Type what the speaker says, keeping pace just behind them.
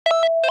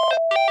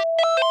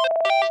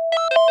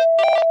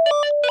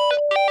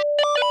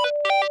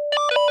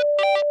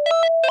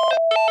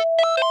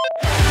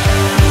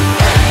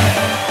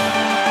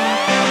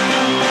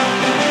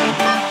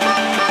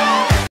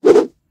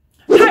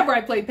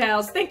Play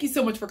pals, thank you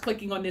so much for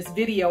clicking on this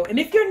video. And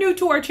if you're new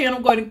to our channel,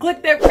 go ahead and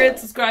click that red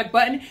subscribe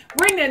button,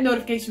 ring that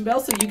notification bell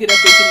so you get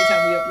updates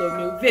anytime we upload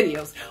new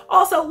videos.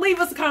 Also, leave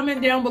us a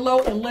comment down below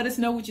and let us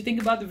know what you think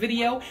about the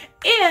video.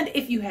 And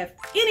if you have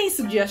any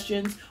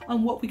suggestions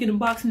on what we can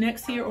unbox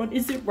next here on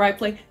Instant Ride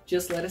Play,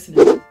 just let us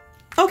know.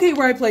 Okay,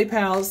 Ride Play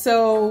pals,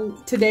 so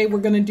today we're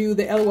going to do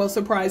the LOL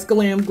Surprise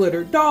Glam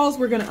Glitter Dolls.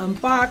 We're going to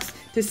unbox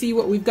to see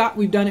what we've got.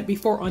 We've done it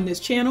before on this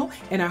channel,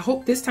 and I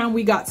hope this time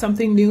we got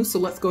something new, so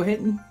let's go ahead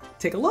and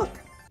take a look.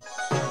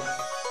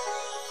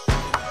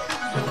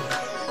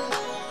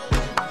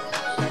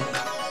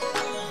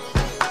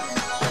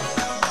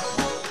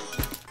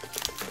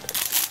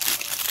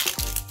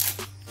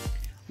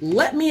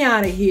 Let me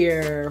out of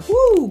here.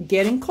 Woo,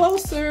 getting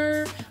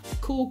closer.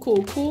 Cool,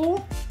 cool,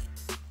 cool.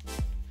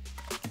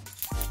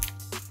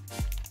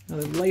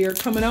 Another layer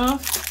coming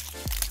off.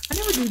 I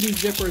never do these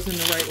zippers in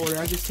the right order.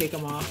 I just take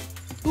them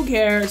off. Who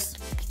cares?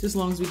 Just as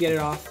long as we get it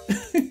off.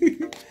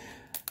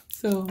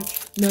 So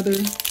another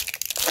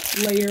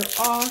layer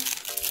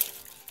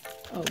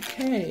off.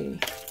 Okay.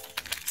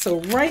 So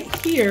right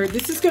here,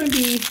 this is going to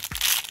be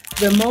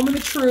the moment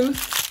of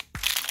truth.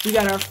 We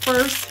got our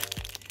first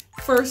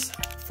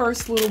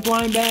little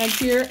blind bag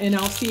here, and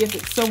I'll see if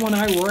it's someone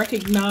I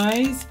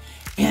recognize.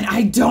 And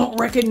I don't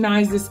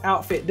recognize this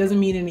outfit. Doesn't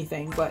mean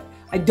anything, but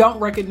I don't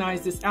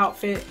recognize this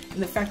outfit,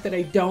 and the fact that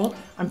I don't,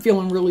 I'm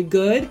feeling really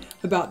good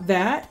about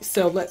that.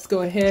 So let's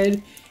go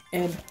ahead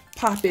and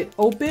pop it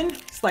open.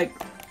 It's like,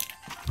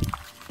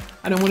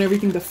 I don't want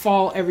everything to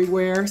fall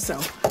everywhere,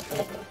 so.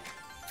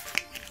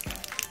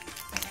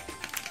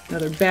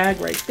 Another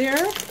bag right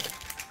there.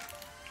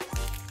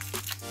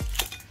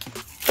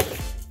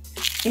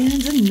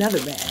 And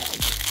another bag.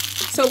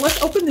 So let's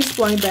open this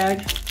blind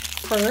bag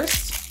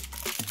first.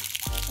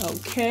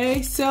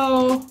 Okay,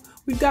 so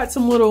we've got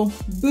some little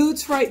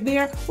boots right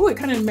there. Oh, it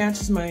kind of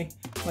matches my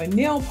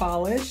nail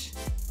polish.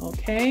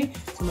 Okay,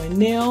 so my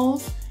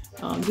nails.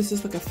 This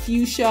is like a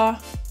fuchsia,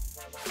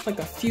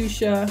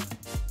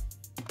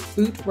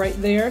 boot right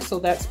there. So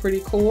that's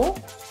pretty cool.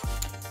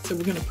 So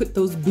we're gonna put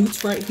those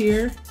boots right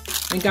here.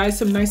 And guys,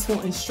 some nice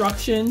little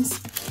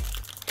instructions.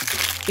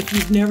 If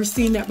you've never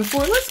seen that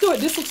before, let's go.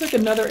 This looks like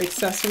another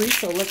accessory.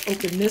 So let's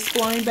open this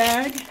blind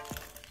bag.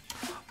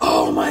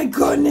 Oh my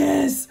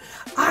goodness.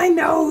 I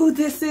know who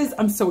this is.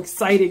 I'm so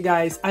excited,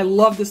 guys. I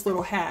love this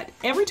little hat.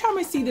 Every time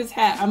I see this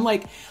hat, I'm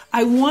like,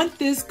 I want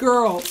this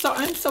girl. So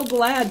I'm so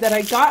glad that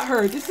I got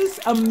her. This is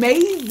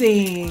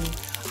amazing.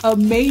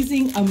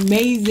 Amazing,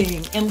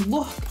 amazing. And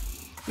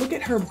look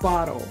at her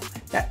bottle.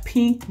 That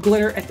pink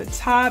glitter at the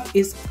top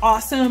is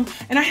awesome.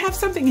 And I have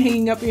something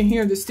hanging up in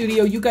here in the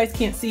studio. You guys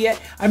can't see it.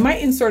 I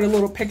might insert a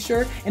little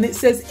picture, and it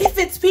says, if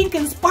it's pink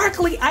and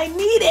sparkly, I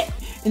need it.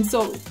 And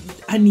so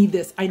I need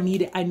this, I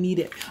need it, I need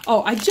it.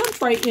 Oh, I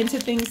jumped right into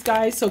things,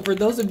 guys. So for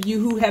those of you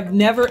who have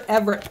never,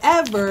 ever,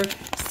 ever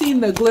seen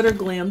the Glitter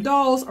Glam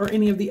dolls or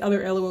any of the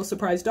other LOL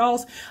Surprise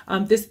dolls,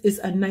 this is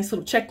a nice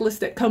little checklist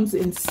that comes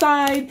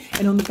inside.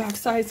 And on the back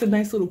side, it's a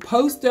nice little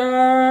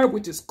poster,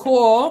 which is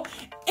cool.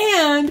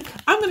 And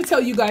I'm gonna tell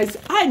you guys,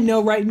 I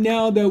know right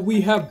now that we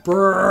have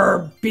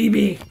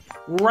BB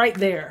right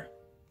there.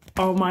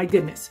 Oh my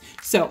goodness.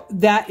 So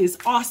that is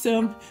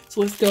awesome.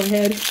 So let's go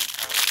ahead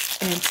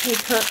and take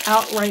her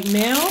out right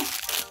now.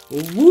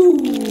 Woo!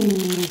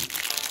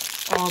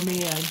 Oh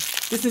man,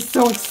 this is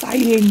so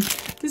exciting.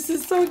 This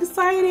is so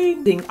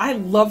exciting. I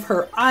love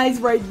her eyes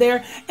right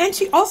there. And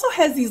she also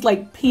has these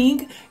like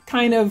pink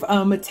kind of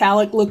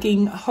metallic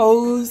looking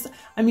hose.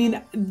 I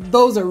mean,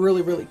 those are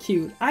really, really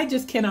cute. I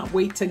just cannot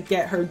wait to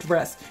get her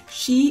dressed.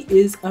 She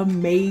is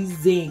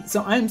amazing.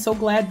 So I'm so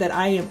glad that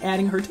I am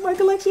adding her to my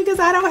collection because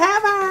I don't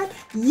have her.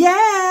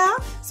 Yeah.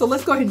 So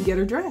let's go ahead and get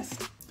her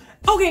dressed.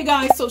 Okay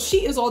guys, so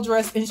she is all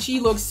dressed and she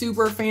looks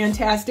super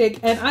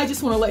fantastic, and I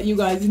just want to let you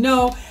guys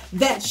know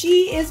that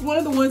she is one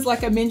of the ones,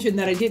 like I mentioned,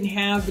 that I didn't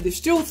have, but there's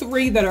still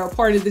 3 that are a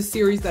part of this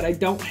series that I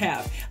don't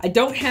have. I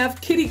don't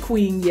have Kitty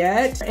Queen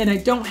yet, and I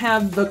don't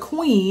have the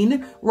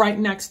Queen right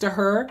next to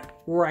her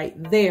right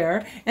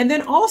there. And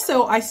then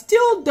also I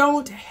still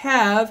don't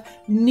have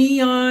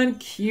Neon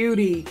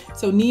Cutie.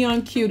 So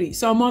Neon Cutie.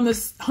 So I'm on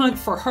this hunt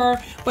for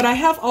her, but I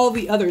have all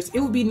the others. It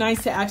would be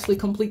nice to actually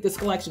complete this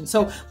collection.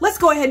 So let's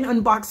go ahead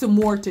and unbox some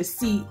more to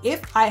see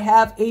if I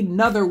have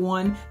another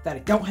one that I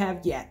don't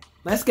have yet.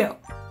 Let's go.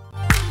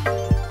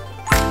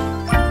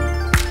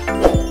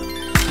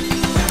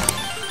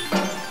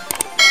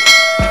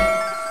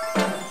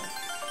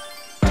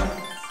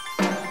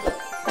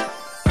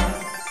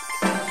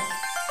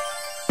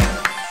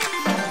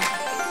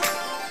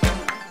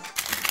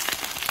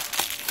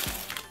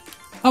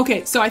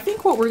 Okay, so I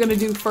think what we're gonna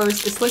do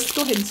first is let's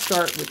go ahead and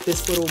start with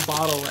this little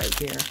bottle right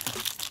here.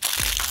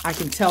 I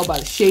can tell by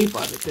the shape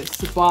of it, this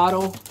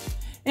bottle.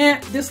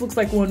 And this looks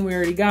like one we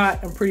already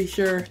got, I'm pretty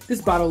sure.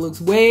 This bottle looks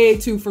way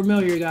too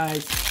familiar,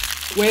 guys.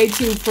 Way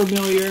too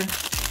familiar.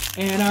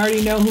 And I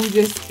already know who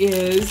this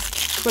is,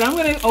 but I'm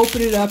gonna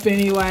open it up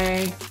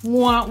anyway.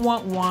 Wah,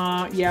 wah,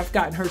 wah. Yeah, I've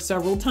gotten her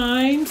several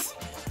times.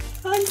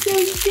 I'm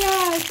so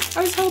sad.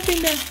 I was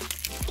hoping to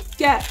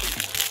get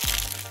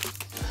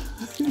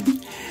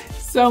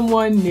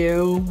Someone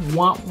new.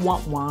 Wah,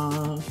 wah,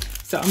 wah.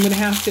 So I'm gonna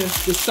have to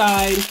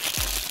decide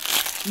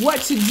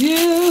what to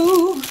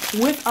do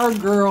with our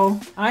girl.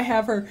 I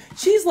have her,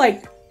 she's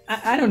like,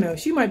 I don't know,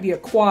 she might be a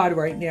quad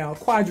right now,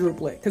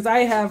 quadruplet, because I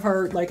have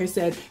her, like I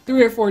said,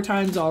 3 or 4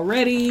 times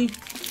already.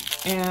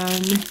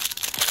 And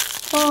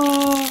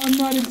oh,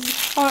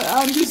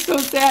 I'm just so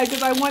sad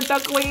because I want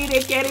the queen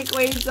and Kitty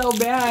Queen so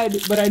bad,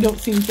 but I don't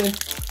seem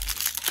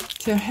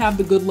to have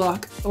the good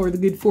luck or the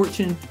good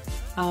fortune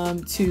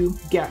to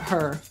get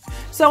her.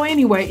 So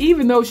anyway,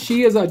 even though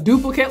she is a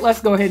duplicate,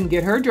 let's go ahead and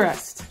get her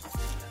dressed.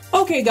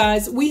 Okay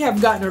guys, we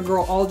have gotten our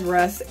girl all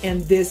dressed,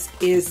 and this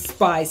is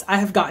Spice. I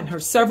have gotten her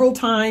several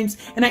times,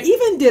 and I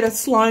even did a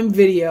slime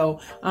video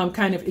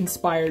kind of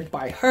inspired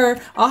by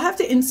her. I'll have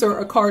to insert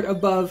a card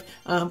above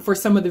for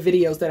some of the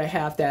videos that I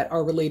have that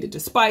are related to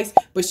Spice,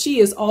 but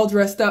she is all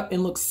dressed up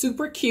and looks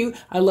super cute.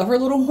 I love her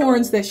little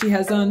horns that she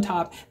has on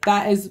top.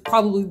 That is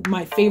probably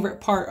my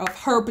favorite part of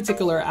her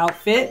particular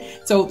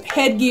outfit. So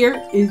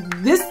headgear is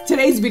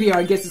today's video,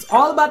 I guess, is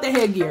all about the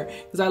headgear,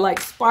 because I like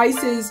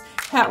Spice's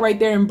hat right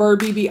there and Bird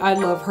BB. I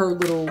love her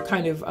little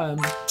kind of,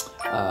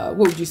 what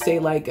would you say,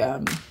 like, I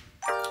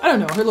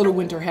don't know, her little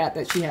winter hat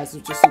that she has,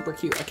 which is super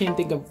cute. I can't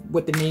think of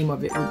what the name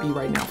of it would be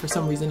right now. For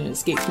some reason, it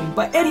escapes me.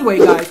 But anyway,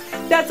 guys,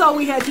 that's all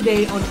we had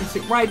today on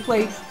Instant Ride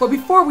Play. But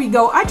before we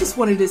go, I just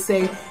wanted to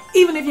say,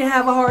 even if you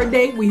have a hard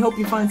day, we hope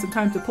you find some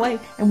time to play.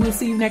 And we'll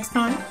see you next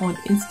time on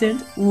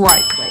Instant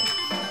Ride Play.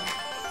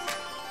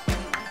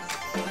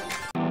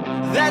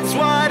 That's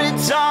what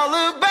it's all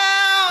about.